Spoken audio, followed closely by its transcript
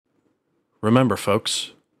Remember,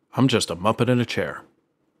 folks, I'm just a Muppet in a chair.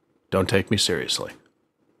 Don't take me seriously.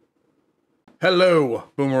 Hello,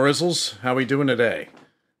 Boomerizzles. How we doing today?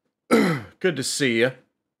 Good to see you.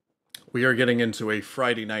 We are getting into a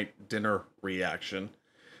Friday night dinner reaction.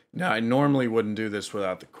 Now, I normally wouldn't do this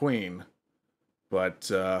without the Queen, but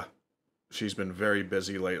she's been very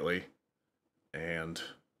busy lately, and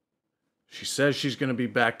she says she's going to be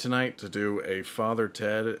back tonight to do a Father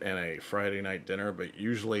Ted and a Friday night dinner, but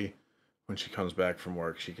usually when she comes back from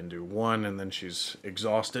work, she can do one, and then she's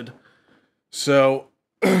exhausted. So,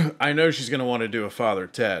 I know she's going to want to do a Father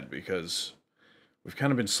Ted, because we've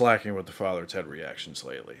kind of been slacking with the Father Ted reactions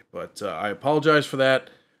lately. But I apologize for that.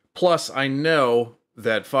 Plus, I know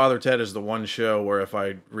that Father Ted is the one show where if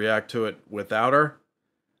I react to it without her,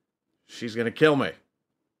 she's going to kill me.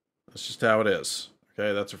 That's just how it is.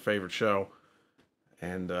 Okay, that's her favorite show.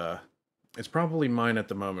 And it's probably mine at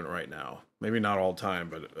the moment right now. Maybe not all the time,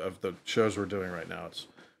 but of the shows we're doing right now, it's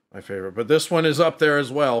my favorite. But this one is up there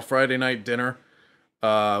as well, Friday Night Dinner.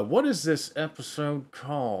 What is this episode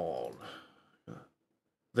called?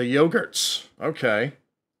 The Yoghurts. Okay.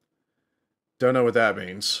 Don't know what that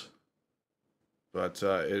means. But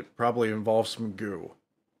it probably involves some goo.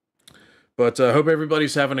 But I hope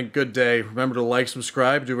everybody's having a good day. Remember to like,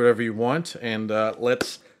 subscribe, do whatever you want. And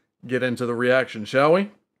let's get into the reaction, shall we?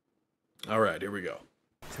 All right, here we go.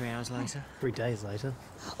 3 hours later? 3 days later.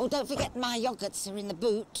 Oh, don't forget my yoghurts are in the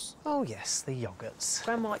boot. Oh, yes, the yoghurts.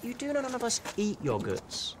 Grandma, you do know none of us eat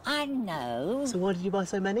yoghurts. I know. So why did you buy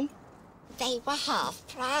so many? They were half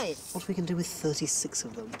price. What we can do with 36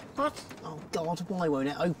 of them? What? Oh, God, why won't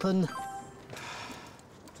it open?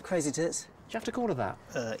 Crazy Tits? Do you have to call her that?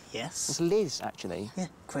 Yes. It's Liz, actually. Yeah,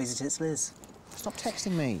 Crazy Tits Liz. Stop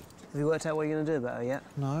texting me. Have you worked out what you're going to do about her yet?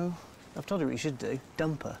 No. I've told her what you should do.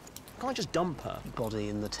 Dump her. I can't just dump her. Body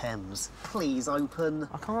in the Thames. Please open.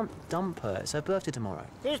 I can't dump her. It's her birthday tomorrow.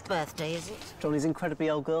 Whose birthday is it? Johnny's incredibly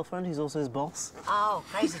old girlfriend, who's also his boss. Oh,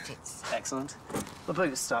 Crazy Tits. Excellent. My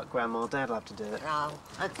boot's stuck, Grandma. Dad'll have to do it. Oh,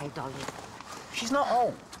 OK, Dolly. She's not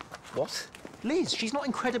old. What? Liz, she's not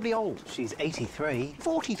incredibly old. She's 83.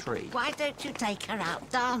 43. Why don't you take her out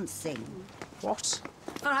dancing? What?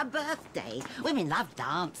 For her birthday. Women love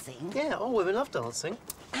dancing. Yeah, all women love dancing.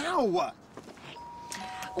 Ow!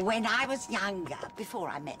 When I was younger, before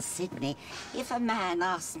I met Sydney, if a man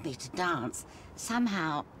asked me to dance,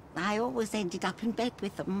 somehow I always ended up in bed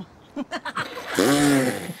with them.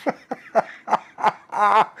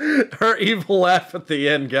 Her evil laugh at the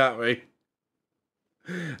end got me.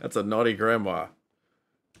 That's a naughty grandma.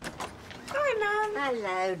 Hi, Mum.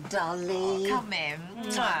 Hello, Dolly. Come in.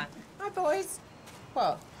 Mwah. Hi, boys.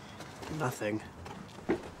 What? Nothing.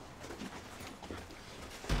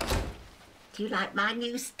 Do you like my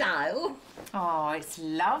new style? Oh, it's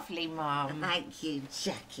lovely, Mum. Thank you,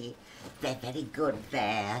 Jackie. They're very good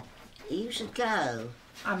there. You should go.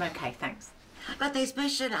 I'm okay, thanks. But they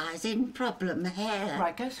specialise in problem hair.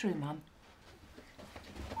 Right, go through, Mum.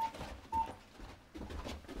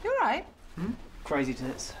 You all right? Crazy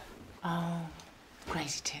Tits. Oh,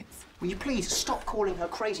 crazy tits. Will you please stop calling her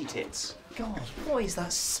Crazy Tits? God, what is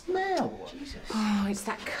that smell? Jesus. Oh, it's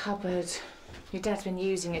that cupboard. Your dad's been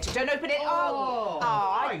using it. Don't open it. Oh,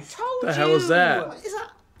 I told you. The hell is that? What, is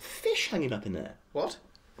that fish hanging up in there? What?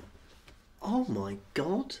 Oh, my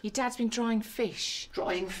God. Your dad's been drying fish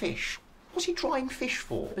Drying fish. What's he drying fish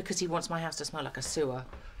for? because he wants my house to smell like a sewer.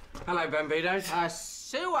 Hello, Bambinos. A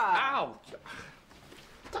sewer? Ow!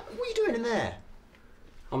 What are you doing in there?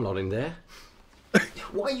 I'm not in there.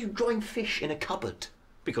 Why are you drying fish in a cupboard?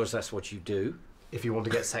 Because that's what you do. If you want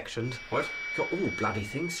to get sectioned. What? Got all bloody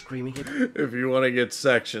things screaming at If you want to get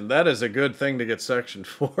sectioned, that is a good thing to get sectioned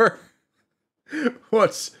for.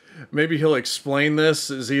 Maybe he'll explain this?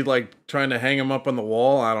 Is he like trying to hang him up on the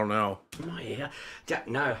wall? I don't know. my ear.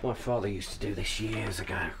 No, my father used to do this years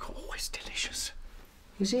ago. Oh, it's delicious.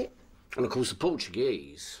 Is it? And of course the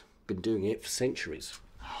Portuguese been doing it for centuries.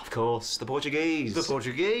 Of course, the Portuguese. The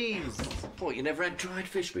Portuguese. What, you never had dried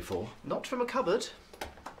fish before? Not from a cupboard.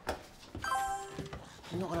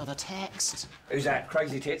 Not another text. Who's that?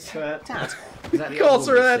 Crazy Tits? Dad. Is that the Calls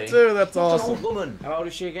old her woman that you see? too, that's An awesome. old woman. How old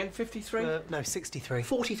is she again? 53? No, 63.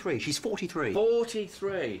 43. She's 43.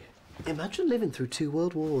 43. Imagine living through 2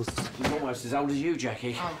 world wars. I'm almost as old as you,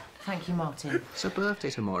 Jackie. Oh, thank you, Martin. It's her birthday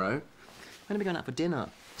tomorrow. We're going to be going out for dinner.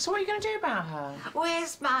 So what are you going to do about her?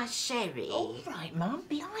 Where's my sherry? All right, Mum.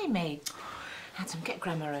 Blimey. Adam, get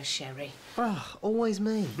Grandma a sherry. Ah, always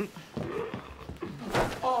me.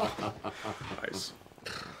 Nice.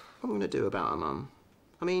 What am I going to do about her, Mum?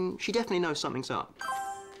 I mean, she definitely knows something's up.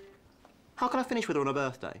 How can I finish with her on her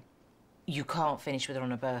birthday? You can't finish with her on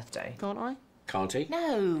her birthday. Can't I? Can't he?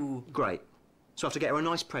 No. Great. So I have to get her a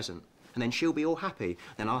nice present, and then she'll be all happy.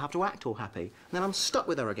 Then I'll have to act all happy, and then I'm stuck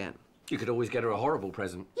with her again. You could always get her a horrible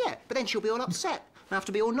present. Yeah, but then she'll be all upset. And I have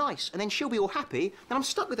to be all nice, and then she'll be all happy, then I'm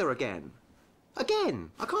stuck with her again. Again!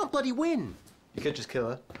 I can't bloody win. You could just kill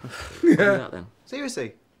her. I'll do that then.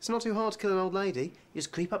 Seriously, it's not too hard to kill an old lady. You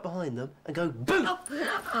just creep up behind them and go boom!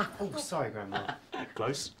 Oh, sorry, Grandma.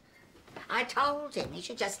 Close. I told him he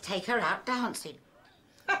should just take her out dancing.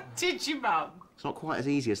 Did you, Mum? It's not quite as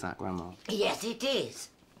easy as that, Grandma. Yes, it is.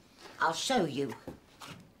 I'll show you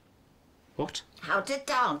What? how to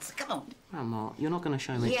dance. Come on. Grandma, you're not going to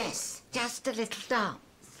show me? Yes, just a little dance.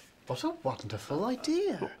 What a wonderful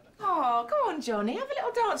idea. Oh, go on, Johnny. Have a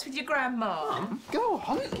little dance with your grandma. Go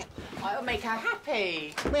on. It'll make her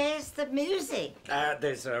happy. Where's the music?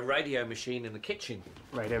 There's a radio machine in the kitchen.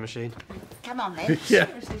 Radio machine. Come on, then. Yeah.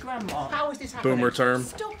 Seriously, Grandma. How is this happening? Boomer term.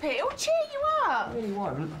 Stop it. It'll cheer you up. Really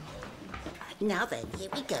won't. Now then, here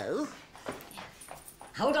we go.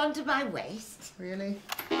 Hold on to my waist. Really?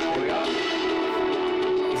 Here we are.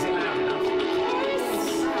 Is it loud enough?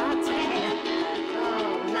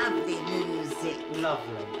 Oh, lovely music.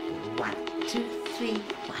 Lovely. 1, 2, 3. 1,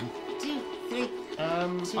 2, 3.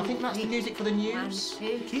 I think that's the music for the news.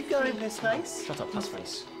 1, 2. Keep going, Piss Face. Shut up,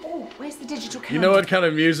 Pussface. Oh, where's the digital camera? You know what kind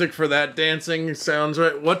of music for that dancing sounds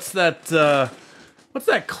right? What's that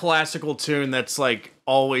classical tune that's like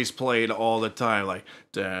always played all the time? Like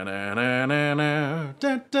da na na na na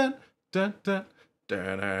da da da da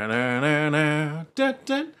da na na na na da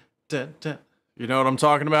da da da. You know what I'm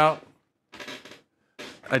talking about?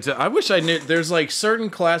 I wish I knew. There's like certain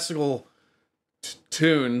classical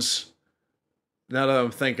tunes, now that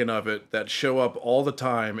I'm thinking of it, that show up all the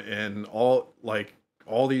time in all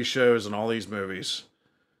these shows and all these movies.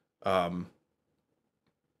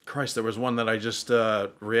 Christ, there was one that I just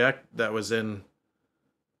that was in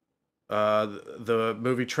the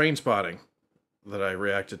movie Trainspotting that I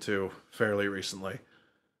reacted to fairly recently.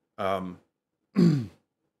 I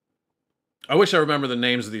wish I remember the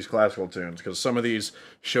names of these classical tunes, because some of these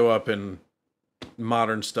show up in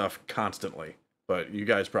modern stuff constantly. But you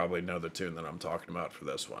guys probably know the tune that I'm talking about for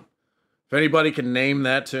this one. If anybody can name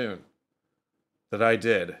that tune that I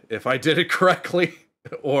did, if I did it correctly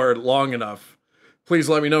or long enough, please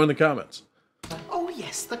let me know in the comments. Oh,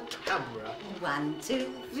 yes, the camera. 1,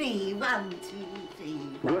 2, 3. 1, 2, 3.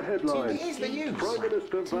 The headline. It is the news. Prime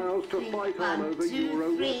Minister vows to fight on over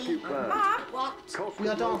Euro rescue plans. What? We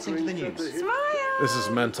are dancing to the news. This is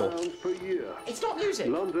mental. Per year. It's not music.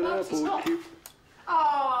 London It's Airport not. keeps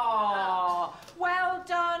Oh, well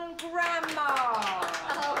done, Grandma.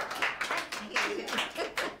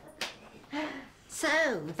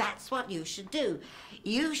 So, that's what you should do.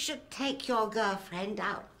 You should take your girlfriend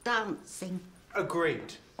out dancing.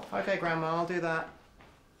 Agreed. OK, Grandma, I'll do that.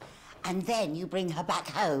 And then you bring her back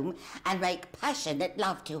home and make passionate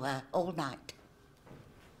love to her all night.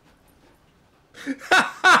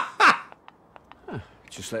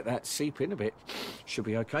 Just let that seep in a bit. Should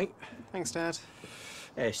be okay. Thanks, Dad.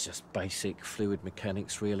 It's just basic fluid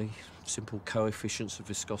mechanics, really. Simple coefficients of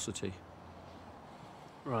viscosity.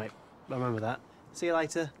 Right, I remember that. See you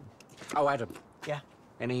later. Oh, Adam. Yeah?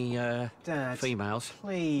 Any, Dad. females?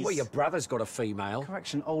 Please. Well, your brother's got a female.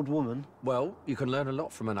 Correction, old woman. Well, you can learn a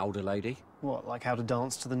lot from an older lady. What, like how to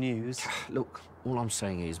dance to the news? Look, all I'm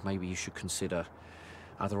saying is maybe you should consider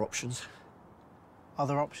other options.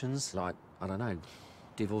 Other options? Like, I don't know,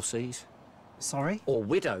 divorcees? Sorry? Or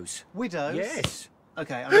widows. Widows? Yes.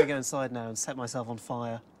 OK, I'm going to go inside now and set myself on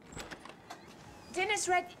fire. Dinner's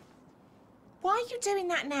ready. Why are you doing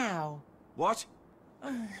that now? What?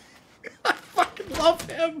 I fucking love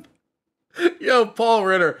him. Yo, Paul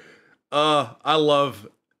Ritter. I love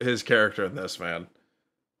his character in this, man.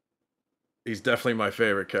 He's definitely my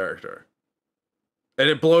favorite character. And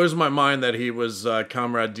it blows my mind that he was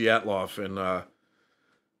Comrade Dyatlov in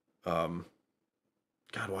God,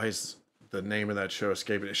 why is the name of that show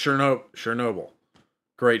escaping? Chernobyl.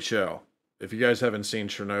 Great show. If you guys haven't seen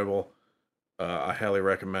Chernobyl, I highly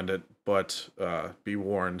recommend it, but be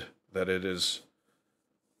warned that it is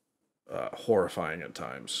horrifying at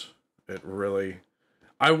times. It really...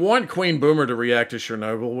 I want Queen Boomer to react to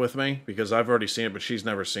Chernobyl with me, because I've already seen it, but she's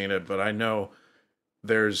never seen it. But I know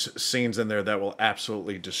there's scenes in there that will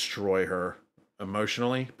absolutely destroy her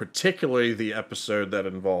emotionally, particularly the episode that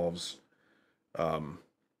involves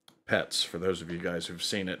pets. For those of you guys who've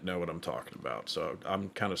seen it, know what I'm talking about. So I'm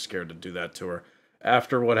kind of scared to do that to her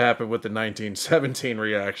after what happened with the 1917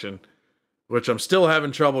 reaction, which I'm still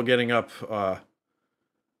having trouble getting up,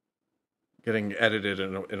 getting edited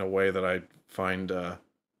in a way that I find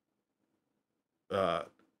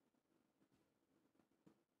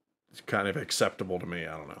kind of acceptable to me.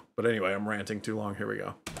 I don't know. But anyway, I'm ranting too long. Here we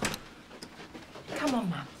go. Come on,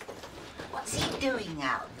 Mum. What's he doing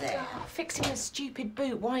out there? Oh, fixing a stupid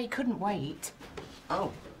boot. Why he couldn't wait.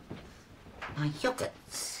 Oh, my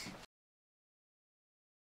yoghurts.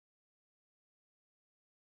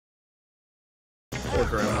 Poor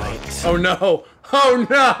Grandma. Oh no! Oh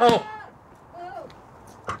no!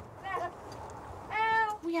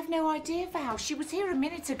 We have no idea, Val. She was here a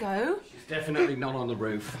minute ago. She's definitely not on the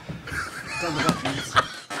roof.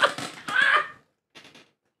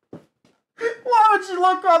 Why would you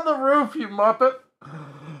look on the roof, you muppet?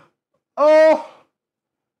 Oh!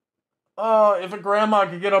 Oh, if a grandma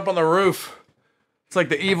could get up on the roof. It's like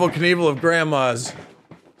the Evel Knievel of grandmas.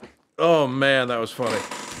 Oh man, that was funny.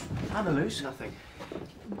 Hannah Loose, nothing.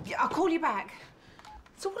 I'll call you back.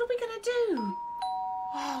 So what are we going to do?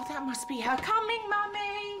 Oh, that must be her coming,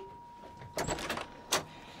 Mummy.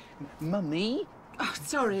 Mummy? Oh,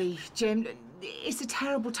 sorry, Jim. It's a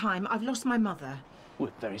terrible time. I've lost my mother.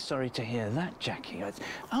 We're very sorry to hear that, Jackie.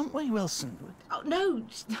 Aren't we, Wilson? Oh, no.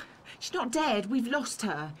 She's not dead. We've lost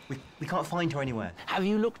her. We can't find her anywhere. Have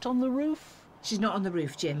you looked on the roof? She's not on the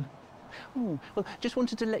roof, Jim. Oh, well, just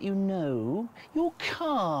wanted to let you know your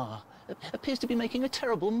car appears to be making a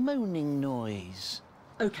terrible moaning noise.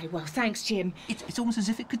 OK, well, thanks, Jim. It's almost as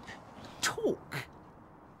if it could talk.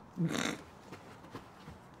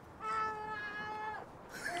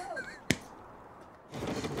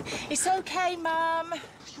 It's OK, Mum.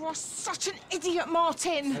 You are such an idiot,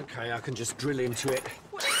 Martin. Okay, I can just drill into it.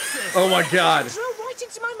 Oh my God. Drill right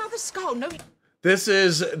into my mother's skull. No. This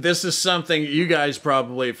is something you guys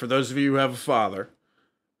probably, for those of you who have a father,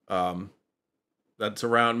 that's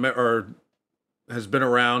around or has been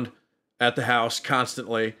around at the house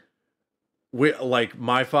constantly. Like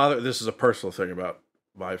my father, this is a personal thing about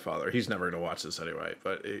my father. He's never going to watch this anyway,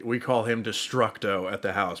 but we call him Destructo at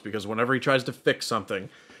the house because whenever he tries to fix something,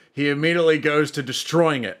 he immediately goes to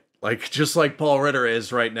destroying it, just like Paul Ritter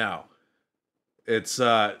is right now. It's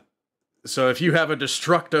so if you have a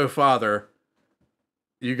Destructo father,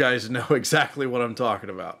 you guys know exactly what I'm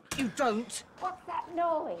talking about. You don't. What's that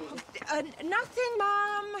noise? Nothing,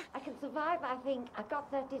 Mum. I can survive, I think. I've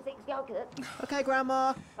got 36 yogurts, OK,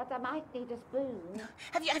 Grandma. but I might need a spoon.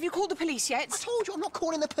 Have you called the police yet? I told you I'm not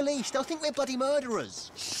calling the police. They'll think we're bloody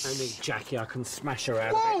murderers. Only Jackie, I can smash her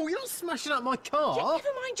out. Whoa, you're not smashing up my car.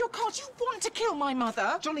 Never mind your car. Do you want to kill my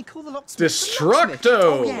mother? Johnny, call the locksmith. Destructo!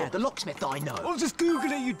 Oh, yeah, the locksmith that I know. I'll just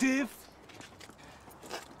Google it, you div.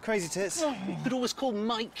 Crazy tits. You could always call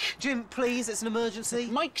Mike. Jim, please, it's an emergency.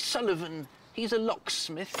 Mike Sullivan. He's a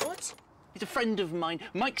locksmith. What? He's a friend of mine.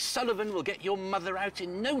 Mike Sullivan will get your mother out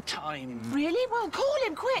in no time. Really? Well, call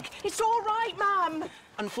him quick. It's all right, Mum.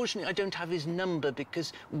 Unfortunately, I don't have his number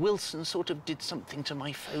because Wilson sort of did something to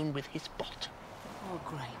my phone with his bot. Oh,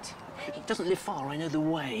 great. He doesn't live far, I know the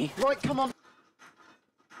way. Right, come on.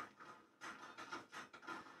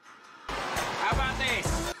 How about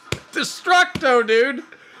this? Destructo, dude!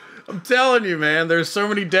 I'm telling you, man, there's so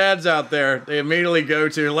many dads out there. They immediately go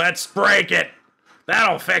to, let's break it.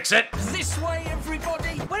 That'll fix it. This way,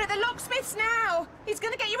 everybody. We're at the locksmith's now. He's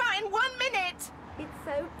going to get you out in 1 minute. It's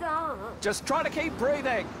so dark. Just try to keep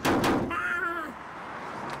breathing. Ah!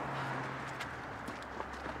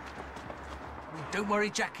 Don't worry,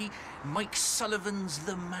 Jackie. Mike Sullivan's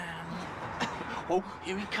the man. Oh,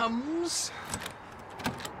 here he comes.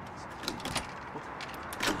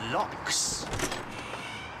 Locks.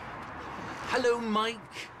 Hello, Mike.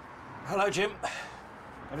 Hello, Jim.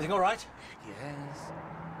 Everything all right? Yes.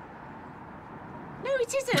 No,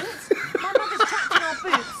 it isn't. My mother's trapped in our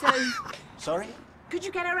boot, so... Sorry? Could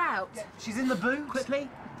you get her out? She's in the boot. Quickly.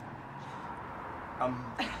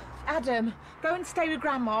 Adam, go and stay with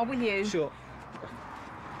Grandma, will you? Sure.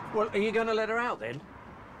 Well, are you going to let her out then?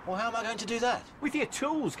 Well, how am I going to do that? With your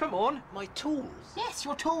tools, come on. My tools? Yes,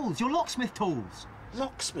 your tools, your locksmith tools.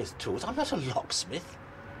 Locksmith tools? I'm not a locksmith.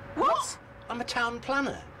 What? I'm a town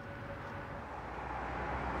planner.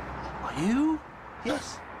 Are you?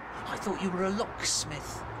 Yes. I thought you were a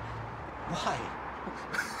locksmith. Why?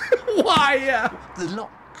 Why, yeah? The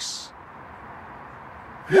locks.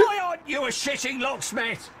 Why aren't you a shitting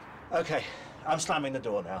locksmith? OK, I'm slamming the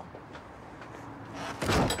door now.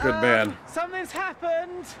 Good man. Something's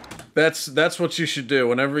happened. That's what you should do.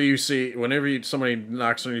 Whenever somebody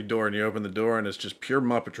knocks on your door and you open the door and it's just pure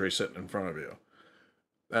muppetry sitting in front of you.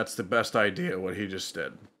 That's the best idea, what he just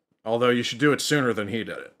did. Although you should do it sooner than he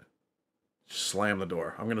did it. Just slam the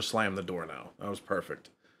door. I'm going to slam the door now. That was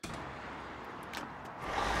perfect.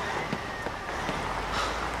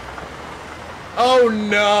 Oh,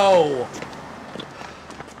 no!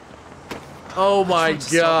 Oh, my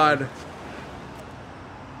God.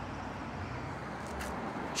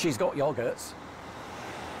 She's got yogurts.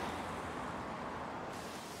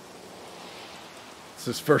 It's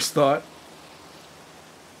his first thought.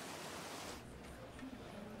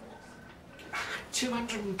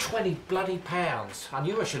 £220 bloody pounds. I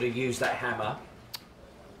knew I should have used that hammer.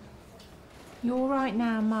 You all right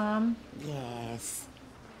now, Mum? Yes.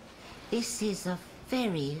 This is a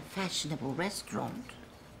very fashionable restaurant.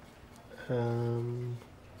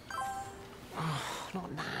 Not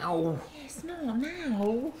now. Yes, not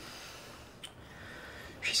now.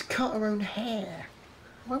 She's cut her own hair.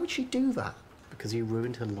 Why would she do that? Because you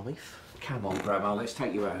ruined her life? Come on, Grandma, let's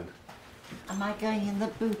take you home. Am I going in the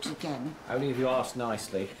boot again? Only if you ask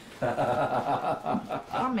nicely.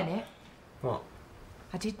 1 minute. What?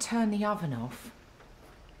 I did turn the oven off.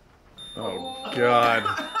 Oh, God.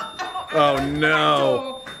 Oh,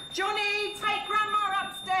 no. Johnny, take Grandma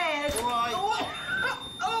upstairs. Right.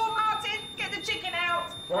 Oh, Martin, get the chicken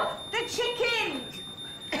out. What? The chicken.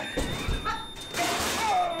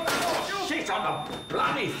 Shit on the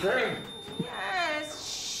bloody thing!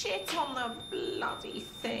 Yes, shit on the bloody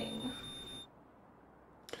thing.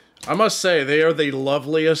 I must say, they are the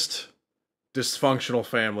loveliest dysfunctional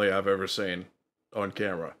family I've ever seen on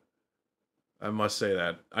camera. I must say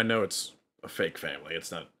that. I know it's a fake family.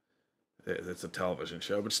 It's not. It's a television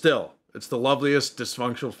show. But still, it's the loveliest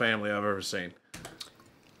dysfunctional family I've ever seen.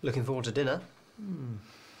 Looking forward to dinner.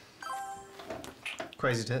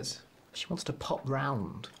 Crazy tits. She wants to pop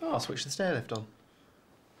round. Oh, I'll switch the stair lift on.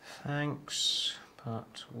 Thanks,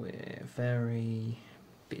 but we're very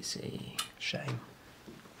busy. Shame.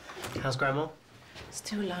 How's Grandma?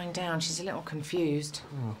 Still lying down. She's a little confused.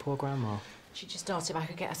 Oh, poor Grandma. She just asked if I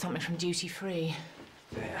could get her something from duty free.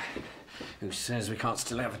 Yeah. Who says we can't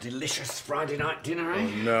still have a delicious Friday night dinner, eh?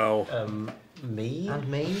 No. Me? And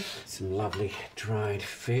me? Some lovely dried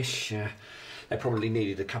fish. They probably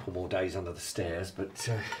needed a couple more days under the stairs, but...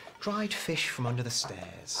 Dried fish from under the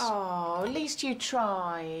stairs. Oh, at least you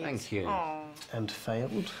tried. Thank you. Oh. And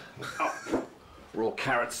failed? Raw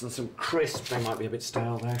carrots and some crisps. They might be a bit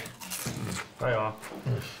stale, though. They are.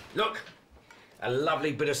 Look! A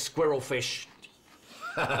lovely bit of squirrel fish.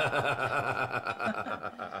 You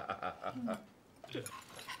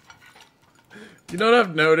know what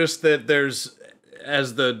I've noticed? That there's,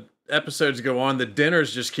 as the episodes go on, the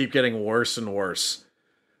dinners just keep getting worse and worse.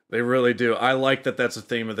 They really do. I like that that's a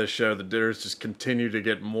theme of this show. The dinners just continue to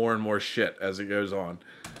get more and more shit as it goes on.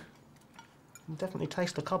 Definitely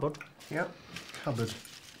taste the cupboard. Yep. Cupboard.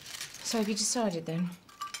 So have you decided then?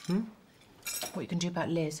 What you can do about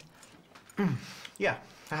Liz? Yeah,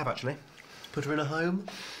 I have actually. Put her in a home?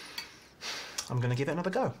 I'm going to give it another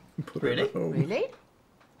go. Really? Really?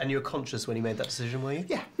 And you were conscious when you made that decision, were you?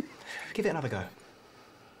 Yeah, give it another go.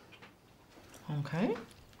 Okay.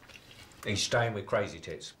 He's staying with Crazy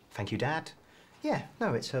Tits. Thank you, Dad. Yeah,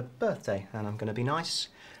 no, it's her birthday, and I'm going to be nice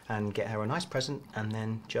and get her a nice present and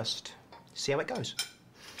then just see how it goes.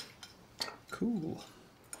 Cool.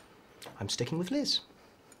 I'm sticking with Liz.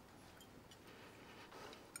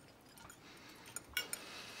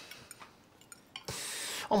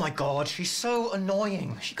 Oh my God, she's so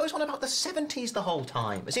annoying. She goes on about the 70s the whole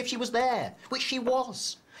time, as if she was there, which she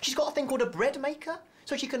was. She's got a thing called a bread maker,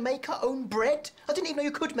 so she can make her own bread. I didn't even know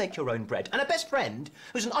you could make your own bread. And her best friend,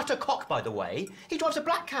 who's an utter cock, by the way, he drives a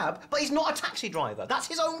black cab, but he's not a taxi driver. That's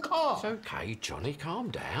his own car. It's okay, Johnny, calm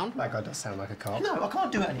down. That guy does sound like a cop. No, I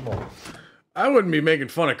can't do it anymore. I wouldn't be making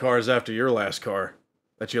fun of cars after your last car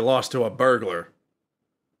that you lost to a burglar.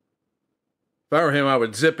 If I were him, I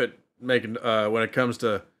would zip it making when it comes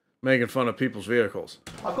to making fun of people's vehicles.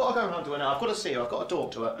 I've got to go round to her now. I've got to see her. I've got to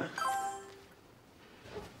talk to her.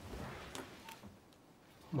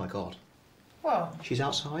 Oh my God. What? She's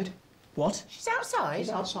outside. What? She's outside? She's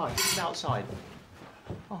outside. She's outside.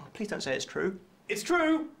 Oh, please don't say it's true. It's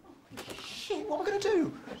true! Shit, what am I going to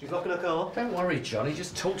do? She's locking her car? Don't worry, Johnny,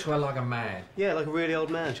 just talk to her like a man. Yeah, like a really old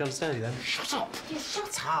man. She understands you then? Shut up! Yeah,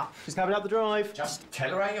 shut up. She's coming up the drive. Just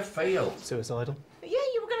tell her how you feel. Suicidal. Yeah,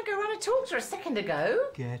 you were going to go round and talk to her a second ago.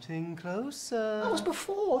 Getting closer. That was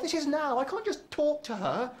before. This is now. I can't just talk to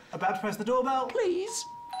her. About to press the doorbell. Please.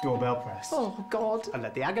 Doorbell press. Oh, God. And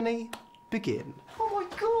let the agony begin. Oh, my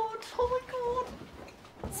God. Oh, my God.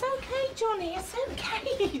 It's okay, Johnny. It's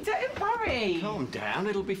okay. Don't worry. Calm down,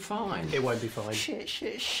 it'll be fine. It won't be fine. Shit,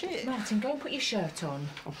 shit, shit. Martin, go and put your shirt on.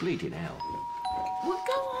 Oh, bleeding hell. Well,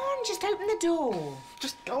 go on. Just open the door.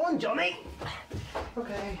 Just go on, Johnny.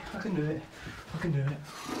 Okay, I can do it. I can do it.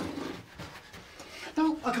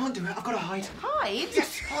 No, I can't do it. I've got to hide. Hide?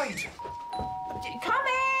 Yes, hide.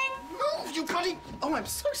 Coming. No, you can't. Oh, I'm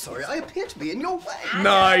so sorry. I appear to be in your way.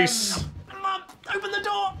 Nice! Mum, open the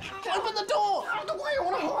door. Open the door. Out of the way. I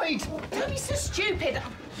want to hide. Don't be so stupid.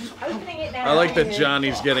 Opening it now. I like that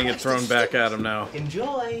Johnny's getting it thrown back at him now.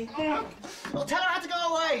 Enjoy. Well, tell her how to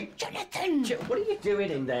go away. Jonathan! What are you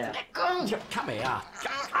doing in there? Come here.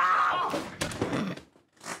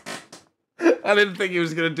 I didn't think he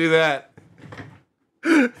was gonna do that.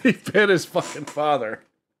 He bit his fucking father.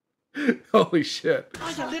 Holy shit.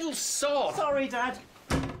 Oh, you little sod. Sorry, Dad.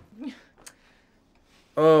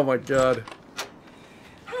 Oh my god.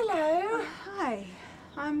 Hello. Hi.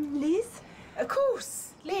 I'm Liz. Of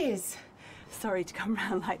course, Liz. Sorry to come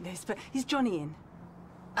round like this, but is Johnny in?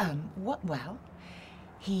 What? Well,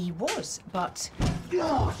 he was, but...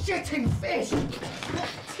 Oh, shitting fish!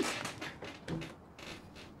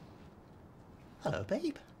 Hello,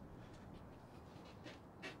 babe.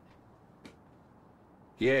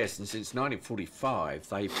 Yes, and since 1945,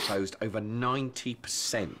 they've closed over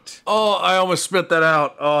 90%. Oh, I almost spit that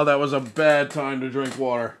out. Oh, that was a bad time to drink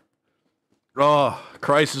water. Oh,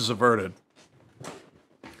 crisis averted.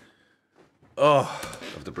 Oh.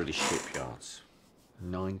 Of the British shipyards.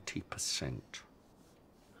 90%.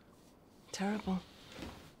 Terrible.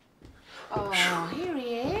 Oh, here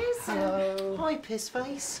he is. Hello. Hi, piss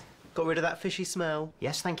face. Got rid of that fishy smell?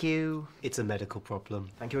 Yes, thank you. It's a medical problem.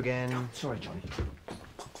 Thank you again. Sorry, Johnny.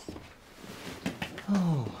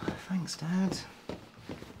 Oh, thanks, Dad.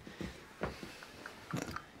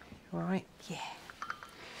 All right. Yeah.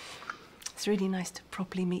 It's really nice to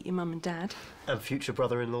properly meet your mum and dad. And future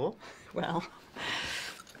brother-in-law. Well.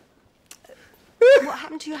 What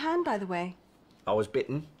happened to your hand, by the way? I was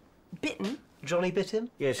bitten. Bitten? Johnny bit him.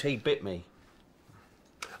 Yes, he bit me.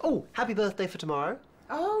 Oh, happy birthday for tomorrow.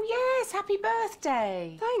 Oh, yes, happy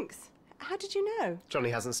birthday. Thanks. How did you know? Johnny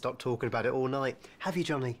hasn't stopped talking about it all night. Have you,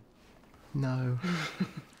 Johnny? No.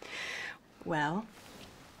 Well,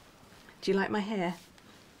 do you like my hair?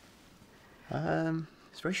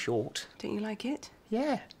 It's very short. Don't you like it?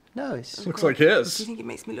 Yeah. No, it's... Looks like Do you his. think it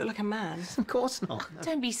makes me look like a man? Of course not.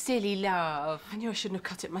 Don't be silly, love. I knew I shouldn't have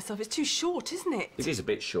cut it myself. It's too short, isn't it? It is a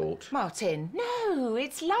bit short. Martin, no,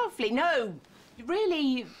 it's lovely. No,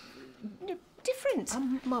 really different.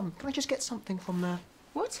 Mum, can I just get something from there?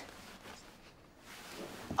 What?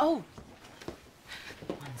 Oh.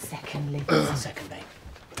 1 second, Liz. 1 second, babe.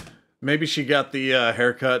 Maybe she got the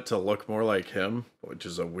haircut to look more like him, which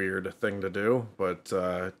is a weird thing to do, but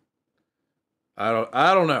I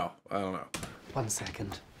don't know. 1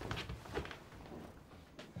 second.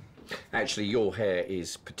 Actually, your hair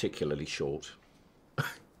is particularly short.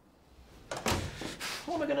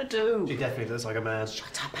 What am I going to do? She definitely looks like a man.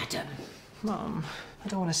 Shut up, Adam. Mum, I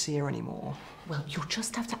don't want to see her anymore. Well, you'll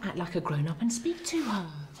just have to act like a grown-up and speak to her.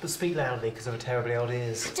 But speak loudly, because of her terribly old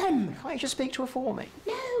ears. Adam! Can't you just speak to her for me?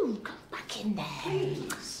 No, go back in there.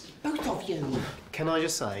 Please. Both of you. Can I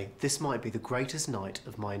just say, this might be the greatest night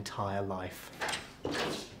of my entire life.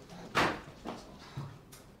 Is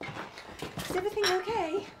everything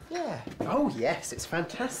okay? Yeah. Oh, yes, it's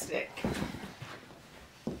fantastic.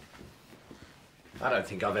 I don't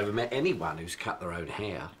think I've ever met anyone who's cut their own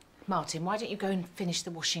hair. Martin, why don't you go and finish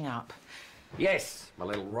the washing up? Yes, my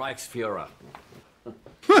little Reichsfuhrer.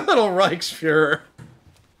 Little Reichsfuhrer.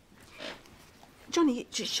 Johnny,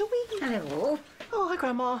 shall we... Hello. Oh, hi,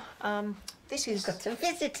 Grandma. This is... Got a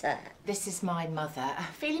visitor. This is my mother.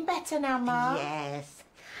 Feeling better now, Mum? Yes.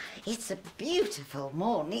 It's a beautiful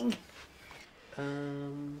morning.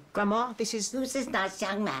 Grandma, this is... Who's this nice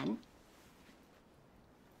young man?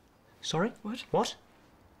 Sorry? What? What?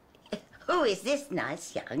 Who is this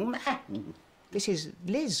nice young man? This is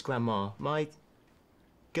Liz, Grandma. My...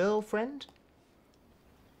 girlfriend?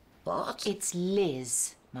 What? It's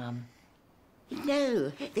Liz, Mum.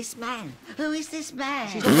 No, this man. Who is this man?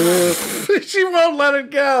 She won't let it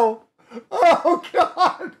go. Oh,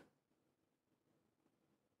 God.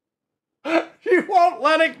 She won't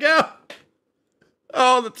let it go.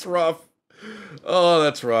 Oh, that's rough. Oh,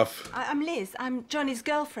 that's rough. I'm Liz. I'm Johnny's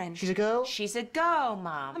girlfriend. She's a girl? She's a girl,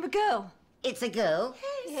 Mum. I'm a girl. It's a girl.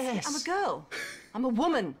 Yes. I'm a girl. I'm a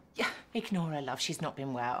woman. Yeah, ignore her, love. She's not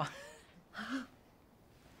been well.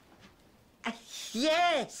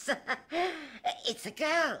 Yes. It's a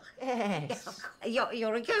girl. Yes.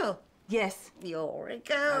 You're a girl. Yes. You're a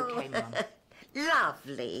girl. Okay, Mum.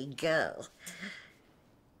 Lovely girl.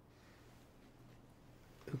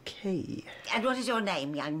 Okay. And what is your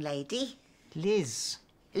name, young lady? Liz.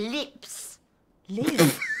 Lips.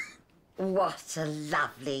 Liz. What a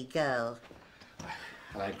lovely girl.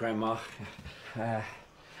 Hello, Grandma.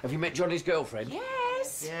 Have you met Johnny's girlfriend?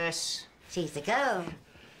 Yes. Yes. She's a girl.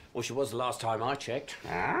 Well, she was the last time I checked.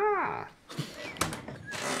 Yeah.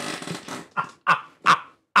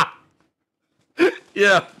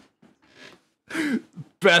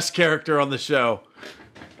 Best character on the show.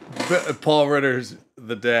 Paul Ritter's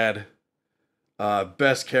the dad.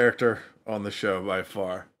 Best character on the show by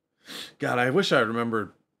far. God, I wish I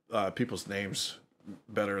remembered people's names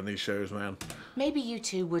better in these shows, man. Maybe you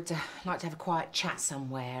two would like to have a quiet chat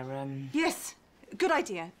somewhere. Yes, good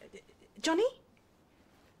idea. Johnny?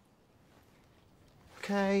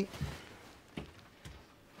 Okay.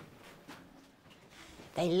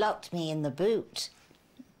 They locked me in the boot.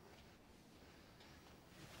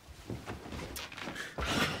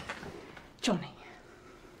 Johnny,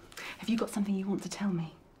 have you got something you want to tell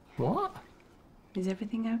me? What? Is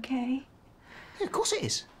everything okay? Yeah, of course it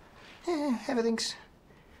is. Yeah, everything's...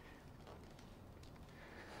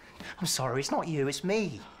 I'm sorry, it's not you, it's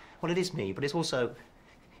me. Well, it is me, but it's also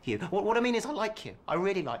you. What I mean is I like you. I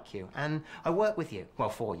really like you. And I work with you. Well,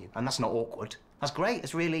 for you. And that's not awkward. That's great.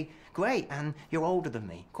 It's really great. And you're older than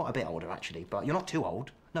me. Quite a bit older, actually. But you're not too old.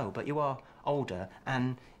 No, but you are older.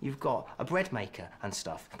 And you've got a bread maker and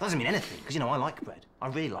stuff. That doesn't mean anything, because, you know, I like bread. I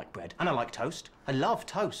really like bread. And I like toast. I love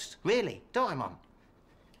toast. Really. Don't I, Mum?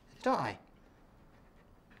 Don't I?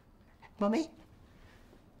 Mummy?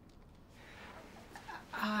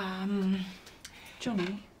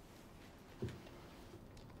 Johnny,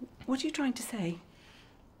 what are you trying to say?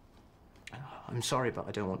 I'm sorry, but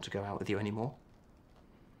I don't want to go out with you anymore.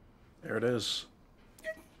 There it is.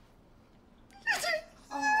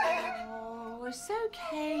 Oh, it's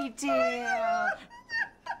okay, dear.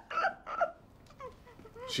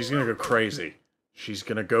 She's gonna go crazy. She's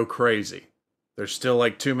gonna go crazy. There's still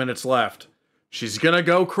like 2 minutes left. She's gonna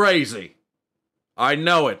go crazy. I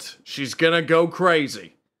know it. She's gonna go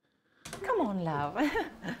crazy. Come on, love.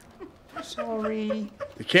 Sorry.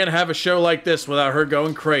 You can't have a show like this without her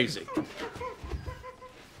going crazy.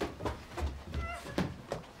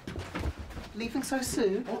 Leaving so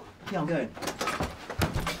soon? What? Yeah, I'm going.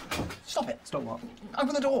 Stop it. Stop what?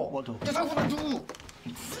 Open the door. What door? Just open the door.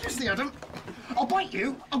 Seriously, Adam. I'll bite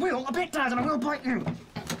you. I will. I bit Dad and I will bite you.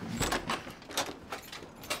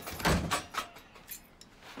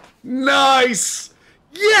 Nice!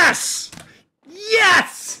 Yes!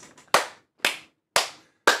 Yes!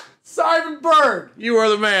 Simon Bird, you are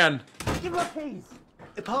the man. Give me my keys.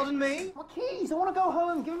 Pardon me? My keys. I want to go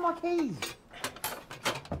home. Give me my keys.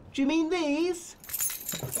 Do you mean these?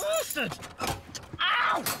 Bastard!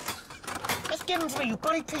 Ow! Just give them to me, you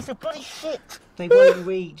bloody piece of bloody shit. They won't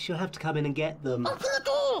reach. You'll have to come in and get them. Open the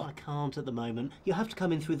door. I can't at the moment. You'll have to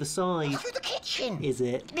come in through the side. Through the kitchen. Is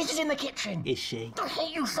it? This is in the kitchen. Is she? I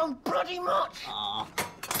hate you so bloody much. Ah.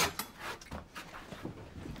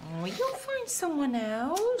 Oh, you'll find someone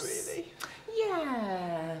else. Really?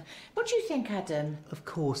 Yeah. What do you think, Adam? Of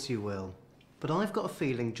course you will. But I've got a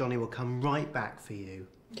feeling Johnny will come right back for you.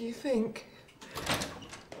 Do you think?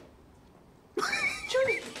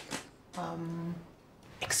 Johnny.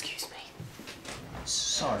 Excuse me.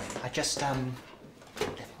 Sorry, I just, left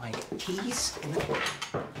my keys in the...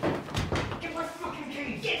 Get my fucking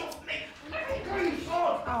keys! Get off me! Let me keys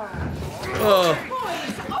off!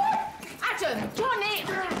 Boys! Oh! Adam! Johnny!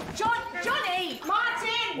 Johnny!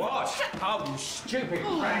 Martin! What? Oh, you stupid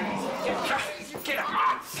crazy. Get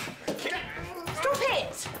up! Stop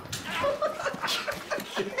it!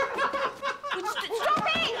 Stop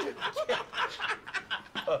it!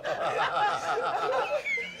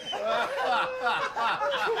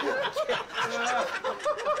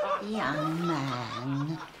 Young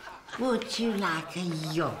man, would you like a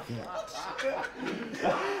yogurt?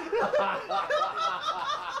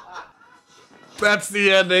 That's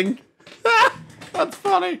the ending. That's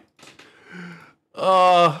funny.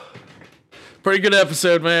 Pretty good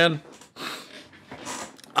episode, man.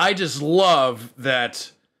 I just love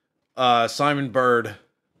that Simon Bird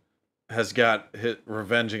has got his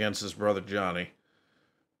revenge against his brother Johnny.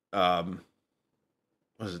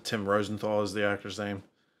 Was it Tim Rosenthal is the actor's name?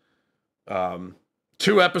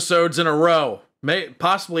 2 episodes in a row,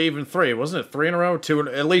 possibly even 3. Wasn't it 3 in a row? 2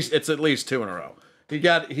 at least. It's at least 2 in a row.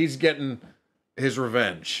 He's getting his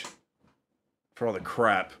revenge for all the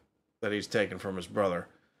crap that he's taken from his brother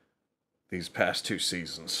these past 2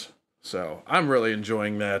 seasons. So I'm really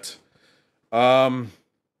enjoying that. But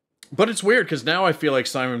it's weird because now I feel like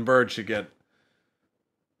Simon Bird should get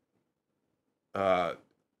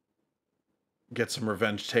some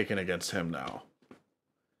revenge taken against him now.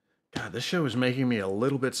 God, this show is making me a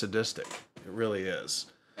little bit sadistic. It really is.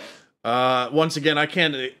 Once again, I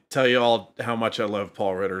can't tell you all how much I love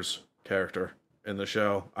Paul Ritter's character in the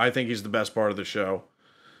show. I think he's the best part of the show.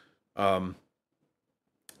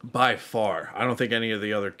 By far. I don't think any of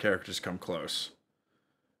the other characters come close.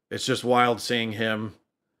 It's just wild seeing him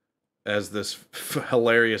as this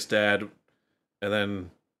hilarious dad and then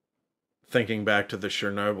thinking back to the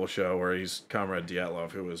Chernobyl show where he's Comrade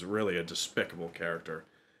Dyatlov, who was really a despicable character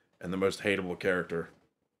and the most hateable character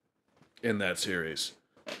in that series.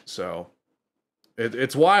 So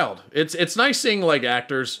it's wild. It's nice seeing like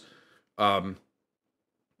actors have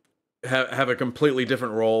a completely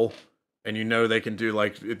different role, and you know they can do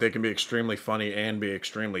like they can be extremely funny and be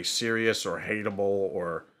extremely serious or hateable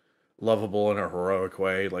or lovable in a heroic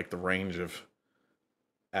way. Like the range of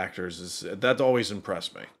actors that's always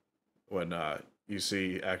impressed me when you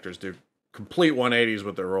see actors do complete 180s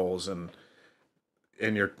with their roles and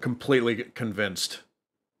you're completely convinced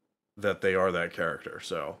that they are that character.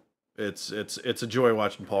 So it's a joy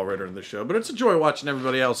watching Paul Ritter in this show, but it's a joy watching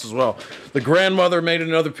everybody else as well. The grandmother made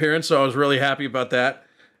another appearance, so I was really happy about that.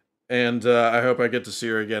 And I hope I get to see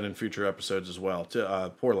her again in future episodes as well.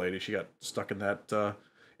 Poor lady, she got stuck in that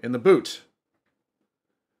in the boot.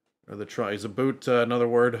 Or the trunk. Is a boot another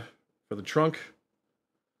word for the trunk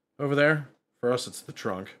over there? For us, it's the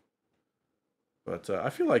trunk. But I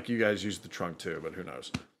feel like you guys use the trunk too, but who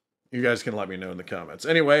knows? You guys can let me know in the comments.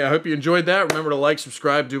 Anyway, I hope you enjoyed that. Remember to like,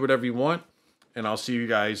 subscribe, do whatever you want. And I'll see you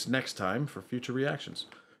guys next time for future reactions.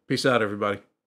 Peace out, everybody.